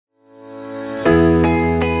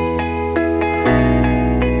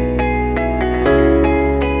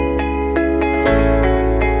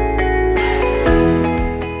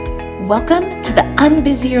Welcome to the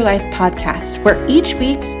Unbusy Your Life podcast, where each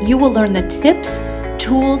week you will learn the tips,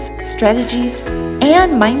 tools, strategies,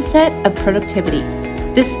 and mindset of productivity.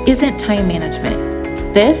 This isn't time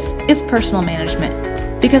management. This is personal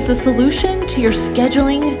management, because the solution to your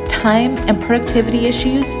scheduling, time, and productivity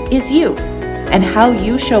issues is you and how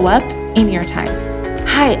you show up in your time.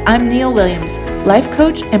 Hi, I'm Neil Williams, life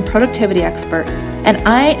coach and productivity expert, and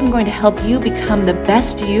I am going to help you become the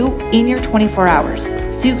best you in your 24 hours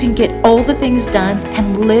so you can get all the things done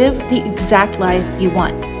and live the exact life you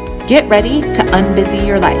want. Get ready to unbusy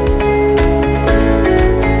your life.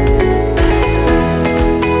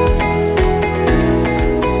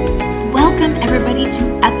 Welcome, everybody,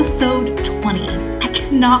 to episode 20. I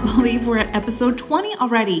cannot believe we're at episode 20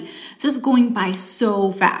 already. It's just going by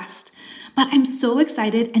so fast. But I'm so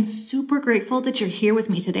excited and super grateful that you're here with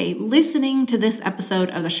me today, listening to this episode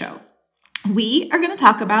of the show. We are going to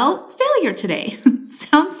talk about failure today.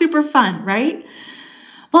 Sounds super fun, right?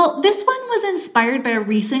 Well, this one was inspired by a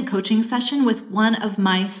recent coaching session with one of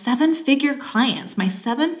my seven-figure clients, my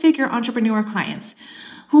seven-figure entrepreneur clients,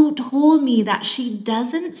 who told me that she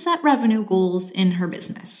doesn't set revenue goals in her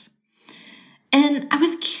business. And I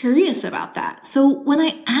was curious about that. So when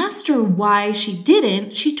I asked her why she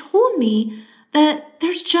didn't, she told me that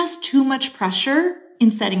there's just too much pressure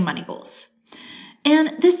in setting money goals.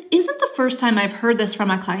 And this isn't the first time I've heard this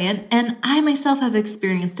from a client, and I myself have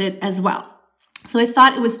experienced it as well. So I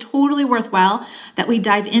thought it was totally worthwhile that we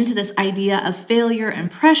dive into this idea of failure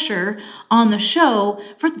and pressure on the show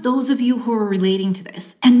for those of you who are relating to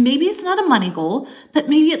this. And maybe it's not a money goal, but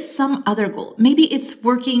maybe it's some other goal. Maybe it's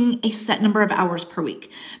working a set number of hours per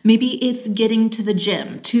week. Maybe it's getting to the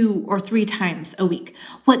gym 2 or 3 times a week.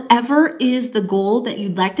 Whatever is the goal that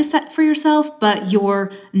you'd like to set for yourself, but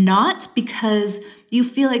you're not because you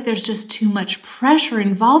feel like there's just too much pressure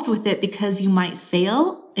involved with it because you might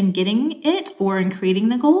fail in getting it or in creating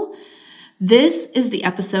the goal, this is the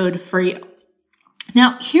episode for you.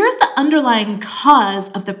 Now, here's the underlying cause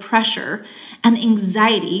of the pressure and the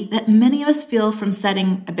anxiety that many of us feel from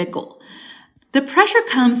setting a big goal. The pressure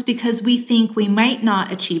comes because we think we might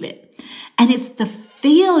not achieve it. And it's the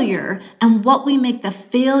failure and what we make the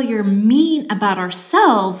failure mean about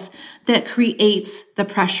ourselves that creates the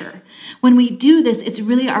pressure. When we do this, it's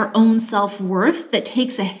really our own self-worth that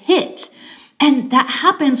takes a hit. And that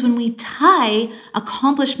happens when we tie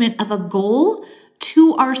accomplishment of a goal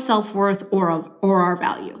to our self-worth or our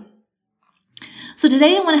value. So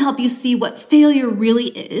today I want to help you see what failure really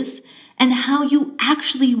is and how you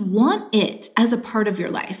actually want it as a part of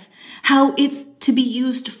your life, how it's to be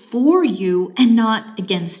used for you and not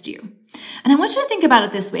against you. And I want you to think about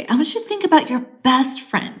it this way. I want you to think about your best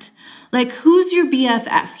friend. Like, who's your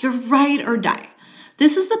BFF, your ride or die?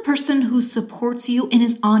 This is the person who supports you and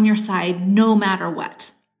is on your side no matter what.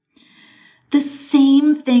 The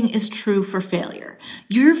same thing is true for failure.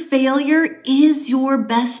 Your failure is your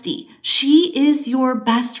bestie. She is your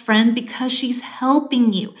best friend because she's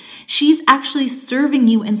helping you. She's actually serving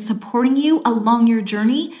you and supporting you along your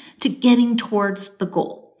journey to getting towards the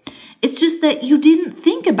goal. It's just that you didn't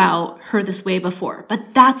think about her this way before,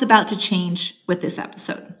 but that's about to change with this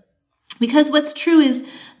episode. Because what's true is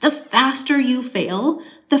the faster you fail,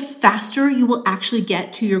 the faster you will actually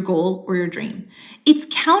get to your goal or your dream. It's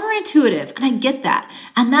counterintuitive, and I get that.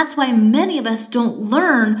 And that's why many of us don't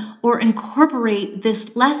learn or incorporate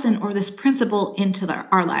this lesson or this principle into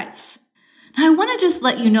our lives. Now, I want to just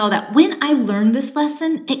let you know that when I learned this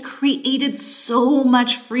lesson, it created so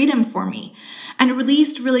much freedom for me and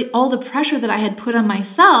released really all the pressure that I had put on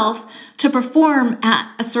myself to perform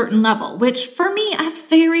at a certain level, which for me, I have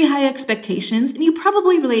very high expectations. And you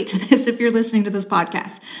probably relate to this if you're listening to this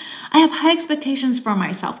podcast. I have high expectations for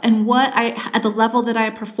myself and at the level that I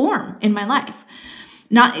perform in my life,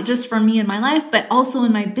 not just for me in my life, but also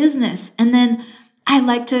in my business. And then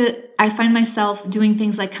I find myself doing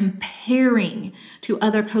things like comparing to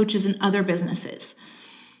other coaches and other businesses.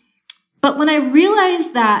 But when I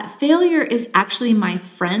realized that failure is actually my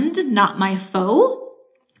friend, not my foe,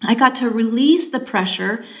 I got to release the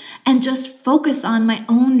pressure and just focus on my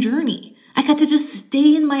own journey. I got to just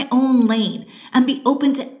stay in my own lane and be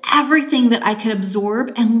open to everything that I could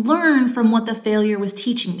absorb and learn from what the failure was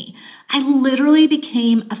teaching me. I literally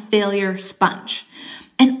became a failure sponge.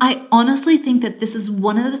 And I honestly think that this is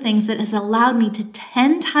one of the things that has allowed me to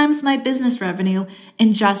 10 times my business revenue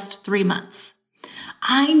in just 3 months.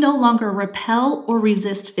 I no longer repel or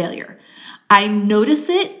resist failure. I notice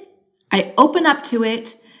it, I open up to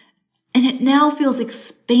it, and it now feels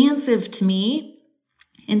expansive to me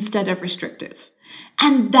instead of restrictive.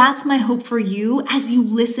 And that's my hope for you as you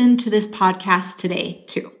listen to this podcast today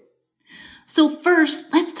too. So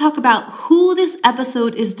first, let's talk about who this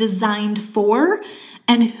episode is designed for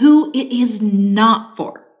and who it is not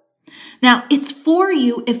for. Now, it's for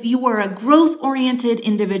you if you are a growth-oriented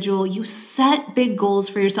individual, you set big goals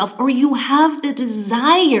for yourself, or you have the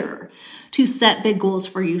desire to set big goals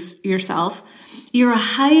for yourself. You're a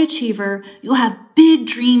high achiever, you have big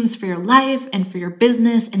dreams for your life and for your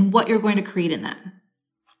business and what you're going to create in them.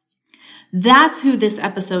 That's who this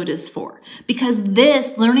episode is for, because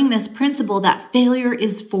learning this principle that failure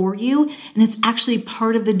is for you and it's actually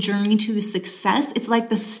part of the journey to success. It's like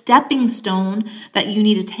the stepping stone that you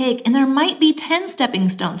need to take. And there might be 10 stepping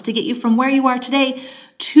stones to get you from where you are today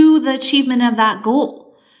to the achievement of that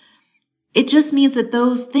goal. It just means that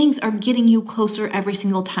those things are getting you closer every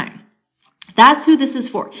single time. That's who this is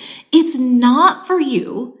for. It's not for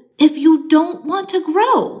you if you don't want to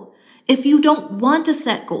grow. If you don't want to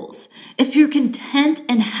set goals, if you're content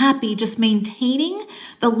and happy just maintaining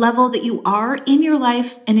the level that you are in your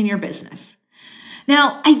life and in your business.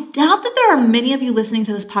 Now, I doubt that there are many of you listening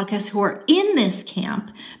to this podcast who are in this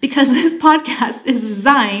camp because this podcast is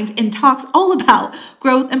designed and talks all about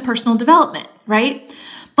growth and personal development, right?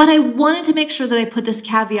 But I wanted to make sure that I put this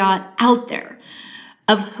caveat out there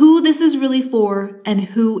of who this is really for and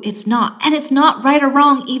who it's not. And it's not right or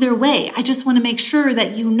wrong either way. I just want to make sure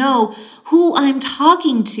that you know who I'm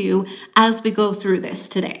talking to as we go through this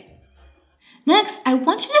today. Next, I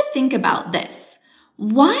want you to think about this.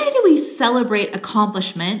 Why do we celebrate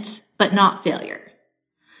accomplishment but not failure?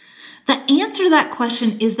 The answer to that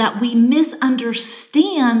question is that we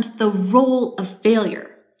misunderstand the role of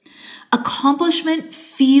failure. Accomplishment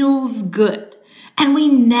feels good. And we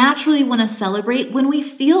naturally want to celebrate when we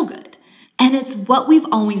feel good. And it's what we've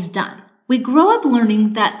always done. We grow up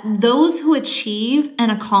learning that those who achieve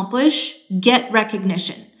and accomplish get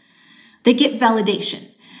recognition. They get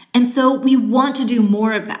validation. And so we want to do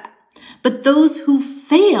more of that. But those who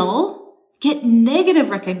fail get negative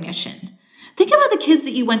recognition. Think about the kids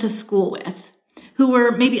that you went to school with, who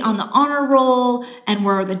were maybe on the honor roll and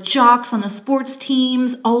were the jocks on the sports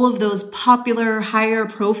teams, all of those popular, higher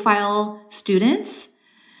profile students.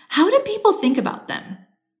 How did people think about them?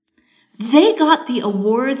 They got the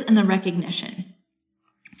awards and the recognition.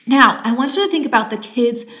 Now, I want you to think about the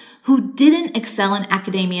kids who didn't excel in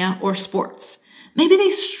academia or sports. Maybe they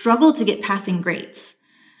struggled to get passing grades.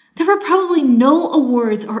 There were probably no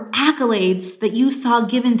awards or accolades that you saw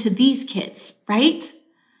given to these kids, right?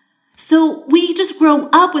 So we just grow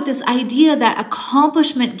up with this idea that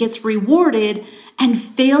accomplishment gets rewarded and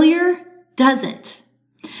failure doesn't.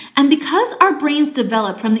 And because our brains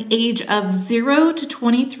develop from the age of 0 to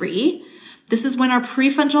 23, this is when our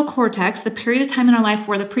prefrontal cortex, the period of time in our life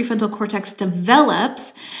where the prefrontal cortex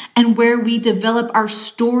develops and where we develop our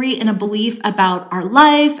story and a belief about our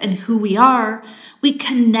life and who we are, we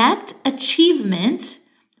connect achievement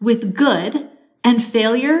with good and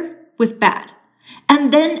failure with bad.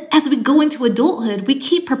 And then as we go into adulthood, we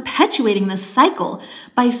keep perpetuating this cycle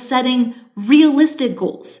by setting realistic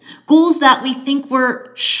goals that we think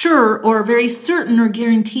we're sure or very certain or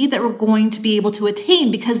guaranteed that we're going to be able to attain,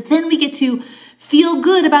 because then we get to feel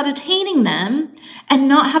good about attaining them and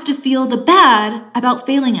not have to feel the bad about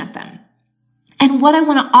failing at them. And what I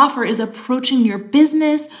want to offer is approaching your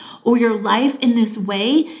business or your life in this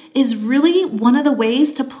way is really one of the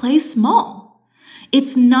ways to play small.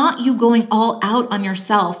 It's not you going all out on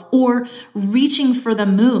yourself or reaching for the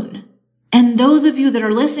moon. And those of you that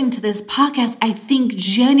are listening to this podcast, I think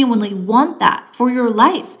genuinely want that for your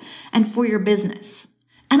life and for your business.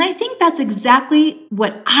 And I think that's exactly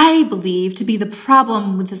what I believe to be the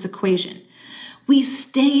problem with this equation. We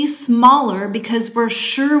stay smaller because we're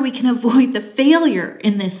sure we can avoid the failure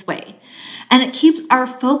in this way. And it keeps our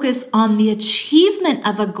focus on the achievement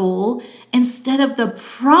of a goal instead of the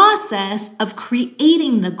process of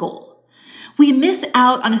creating the goal. We miss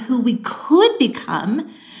out on who we could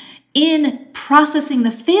become in processing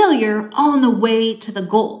the failure on the way to the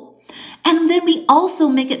goal. And then we also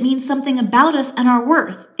make it mean something about us and our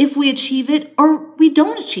worth if we achieve it or we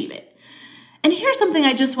don't achieve it. And here's something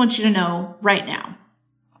I just want you to know right now.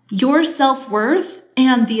 Your self-worth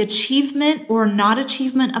and the achievement or not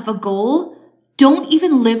achievement of a goal don't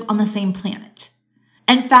even live on the same planet.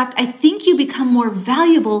 In fact, I think you become more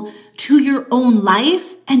valuable to your own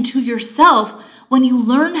life and to yourself when you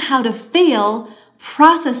learn how to fail,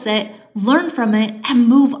 process it, learn from it, and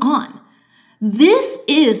move on.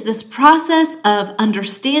 This process of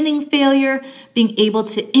understanding failure, being able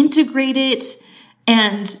to integrate it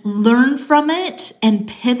and learn from it and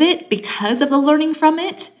pivot because of the learning from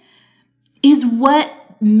it, is what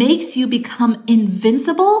makes you become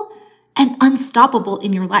invincible and unstoppable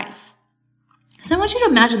in your life. So I want you to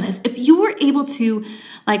imagine this. If you were able to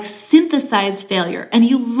synthesize failure and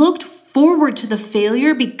you looked forward to the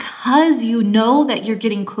failure because you know that you're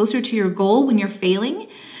getting closer to your goal when you're failing,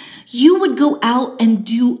 you would go out and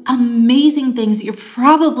do amazing things that you're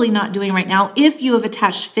probably not doing right now if you have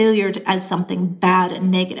attached failure as something bad and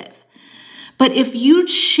negative. But if you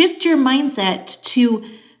shift your mindset to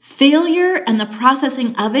failure and the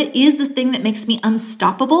processing of it is the thing that makes me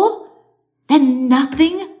unstoppable, then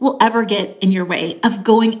nothing will ever get in your way of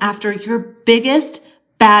going after your biggest,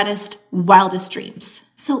 baddest, wildest dreams.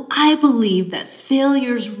 So I believe that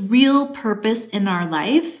failure's real purpose in our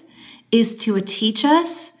life is to teach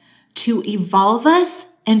us, to evolve us,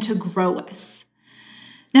 and to grow us.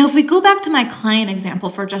 Now, if we go back to my client example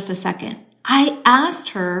for just a second, I asked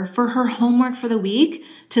her for her homework for the week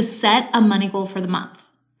to set a money goal for the month.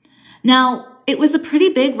 Now, it was a pretty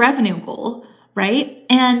big revenue goal, right?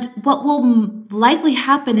 And what will likely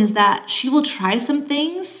happen is that she will try some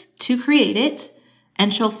things to create it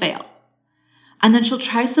and she'll fail. And then she'll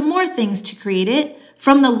try some more things to create it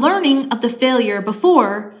from the learning of the failure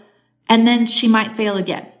before, and then she might fail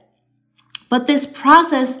again. But this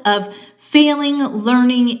process of failing,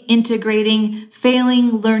 learning, integrating, failing,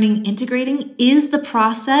 learning, integrating is the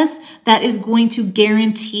process that is going to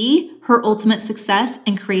guarantee her ultimate success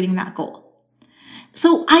in creating that goal.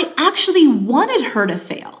 So I actually wanted her to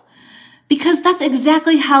fail because that's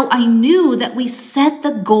exactly how I knew that we set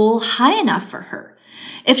the goal high enough for her.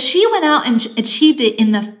 If she went out and achieved it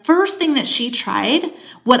in the first thing that she tried,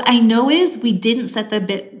 what I know is we didn't set the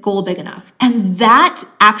goal big enough. And that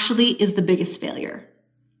actually is the biggest failure.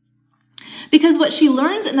 Because what she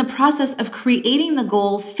learns in the process of creating the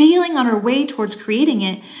goal, failing on her way towards creating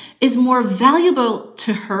it, is more valuable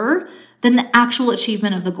to her than the actual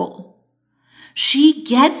achievement of the goal. She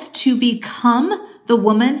gets to become the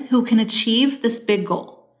woman who can achieve this big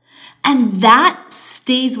goal. And that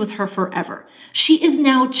stays with her forever. She is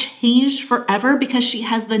now changed forever because she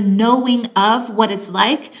has the knowing of what it's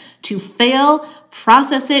like to fail,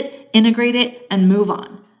 process it, integrate it, and move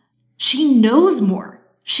on. She knows more.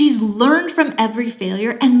 She's learned from every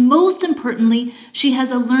failure. And most importantly, she has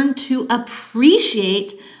learned to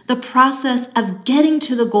appreciate the process of getting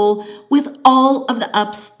to the goal with all of the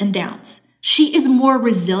ups and downs. She is more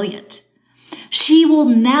resilient. She will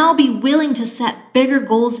now be willing to set bigger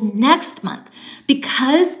goals next month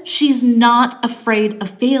because she's not afraid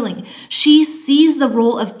of failing. She sees the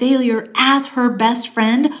role of failure as her best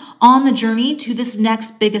friend on the journey to this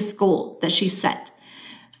next biggest goal that she set.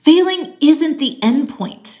 Failing isn't the end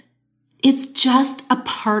point. It's just a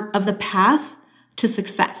part of the path to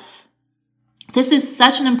success. This is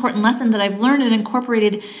such an important lesson that I've learned and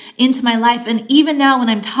incorporated into my life. And even now when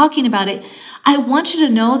I'm talking about it, I want you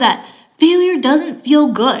to know that failure doesn't feel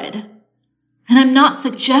good. And I'm not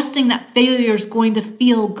suggesting that failure is going to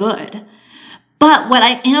feel good. But what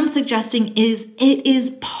I am suggesting is it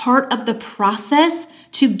is part of the process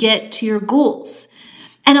to get to your goals.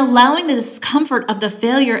 And allowing the discomfort of the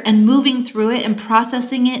failure and moving through it and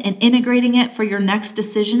processing it and integrating it for your next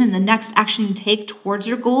decision and the next action you take towards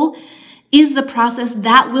your goal is the process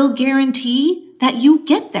that will guarantee that you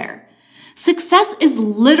get there. Success is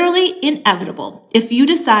literally inevitable if you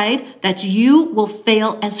decide that you will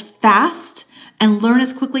fail as fast and learn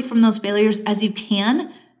as quickly from those failures as you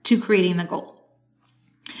can to creating the goal.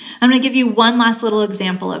 I'm going to give you one last little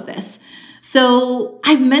example of this. So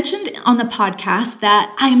I've mentioned on the podcast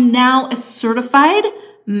that I'm now a certified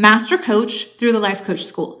master coach through the Life Coach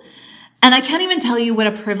School. And I can't even tell you what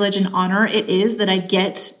a privilege and honor it is that I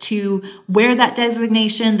get to wear that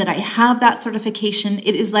designation, that I have that certification.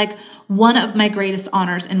 It is like one of my greatest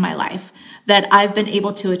honors in my life that I've been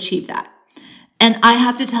able to achieve that. And I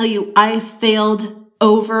have to tell you, I failed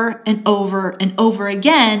over and over and over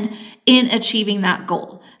again in achieving that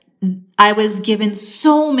goal. I was given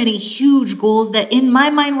so many huge goals that in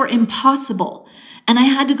my mind were impossible. And I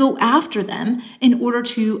had to go after them in order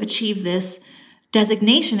to achieve this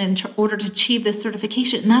designation, in order to achieve this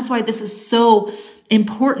certification. And that's why this is so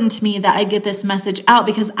important to me that I get this message out,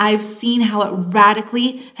 because I've seen how it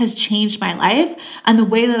radically has changed my life and the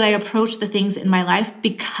way that I approach the things in my life,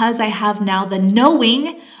 because I have now the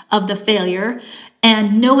knowing of the failure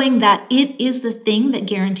and knowing that it is the thing that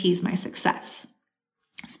guarantees my success.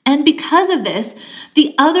 And because of this,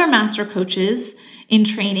 the other master coaches in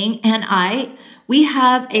training and we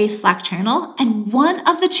have a Slack channel, and one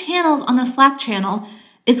of the channels on the Slack channel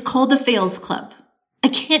is called the Fails Club. I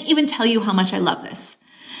can't even tell you how much I love this.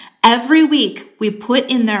 Every week, we put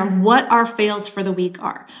in there what our fails for the week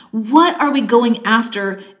are. What are we going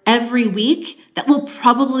after every week that we'll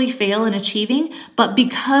probably fail in achieving, but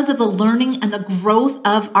because of the learning and the growth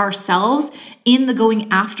of ourselves in the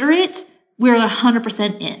going after it, we're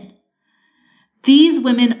 100% in. These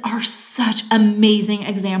women are such amazing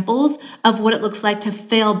examples of what it looks like to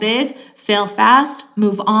fail big, fail fast,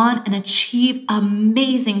 move on, and achieve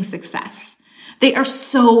amazing success. They are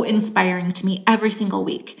so inspiring to me every single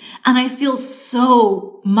week. And I feel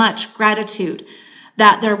so much gratitude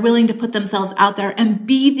that they're willing to put themselves out there and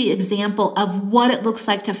be the example of what it looks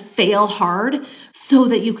like to fail hard so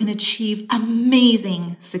that you can achieve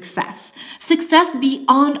amazing success. Success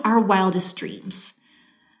beyond our wildest dreams.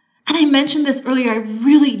 And I mentioned this earlier, I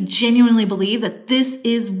really genuinely believe that this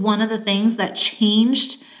is one of the things that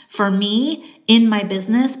changed for me in my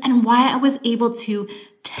business and why I was able to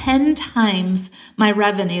 10 times my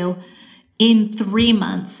revenue in 3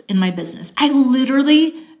 months in my business. I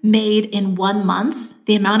literally made in 1 month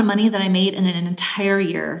the amount of money that I made in an entire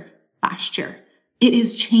year last year. It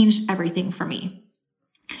has changed everything for me.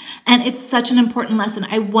 And it's such an important lesson.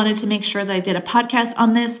 I wanted to make sure that I did a podcast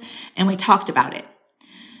on this and we talked about it.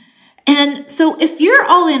 And so if you're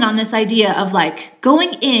all in on this idea of like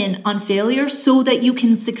going in on failure so that you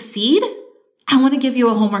can succeed, I want to give you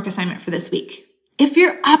a homework assignment for this week. If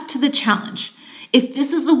you're up to the challenge, if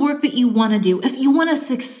this is the work that you want to do, if you want to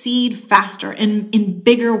succeed faster and in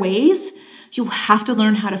bigger ways, you have to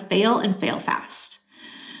learn how to fail and fail fast.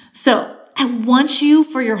 So I want you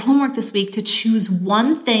for your homework this week to choose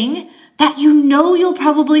one thing that you know you'll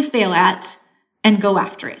probably fail at and go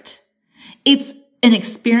after it. It's an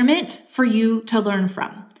experiment for you to learn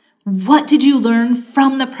from. What did you learn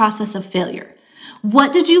from the process of failure?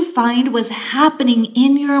 What did you find was happening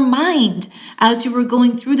in your mind as you were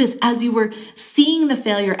going through this, as you were seeing the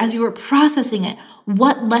failure, as you were processing it?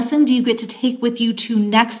 What lesson do you get to take with you to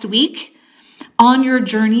next week on your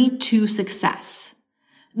journey to success?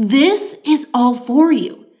 This is all for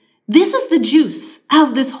you. This is the juice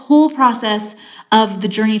of this whole process of the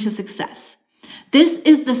journey to success. This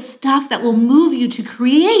is the stuff that will move you to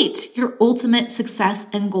create your ultimate success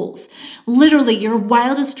and goals. Literally, your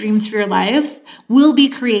wildest dreams for your lives will be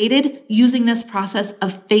created using this process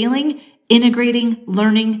of failing, integrating,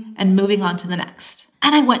 learning, and moving on to the next.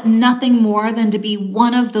 And I want nothing more than to be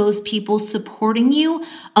one of those people supporting you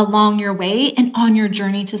along your way and on your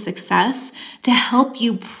journey to success, to help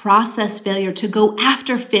you process failure, to go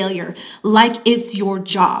after failure like it's your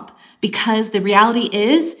job. Because the reality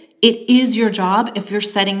is, it is your job if you're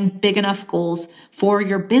setting big enough goals for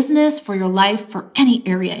your business, for your life, for any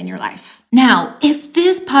area in your life. Now, if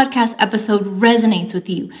this podcast episode resonates with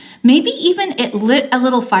you, maybe even it lit a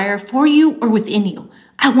little fire for you or within you,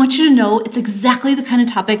 I want you to know it's exactly the kind of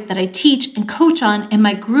topic that I teach and coach on in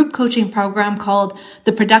my group coaching program called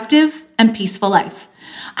The Productive and Peaceful Life.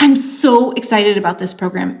 I'm so excited about this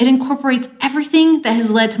program. It incorporates everything that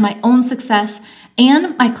has led to my own success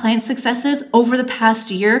and my clients' successes over the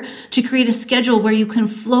past year to create a schedule where you can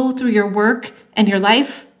flow through your work and your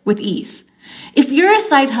life with ease. If you're a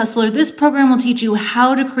side hustler, this program will teach you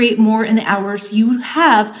how to create more in the hours you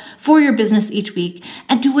have for your business each week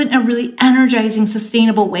and do it in a really energizing,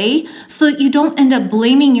 sustainable way so that you don't end up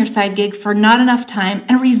blaming your side gig for not enough time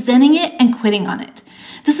and resenting it and quitting on it.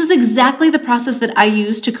 This is exactly the process that I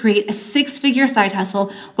used to create a 6-figure side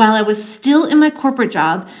hustle while I was still in my corporate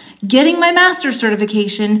job, getting my master's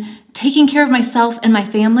certification, taking care of myself and my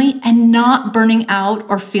family, and not burning out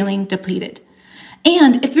or feeling depleted.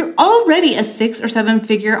 And if you're already a 6 or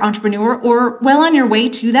 7-figure entrepreneur or well on your way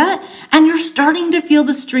to that, and you're starting to feel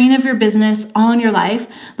the strain of your business on your life,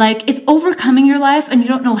 like it's overcoming your life and you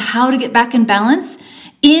don't know how to get back in balance,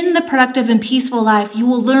 in The Productive and Peaceful Life, you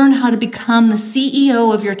will learn how to become the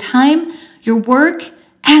CEO of your time, your work,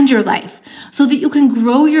 and your life so that you can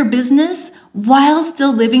grow your business while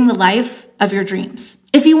still living the life of your dreams.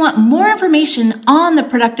 If you want more information on the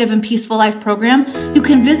Productive and Peaceful Life program, you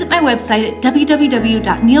can visit my website at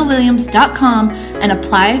www.neilwilliams.com and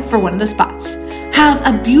apply for one of the spots. Have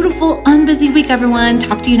a beautiful, unbusy week, everyone.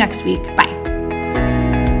 Talk to you next week. Bye.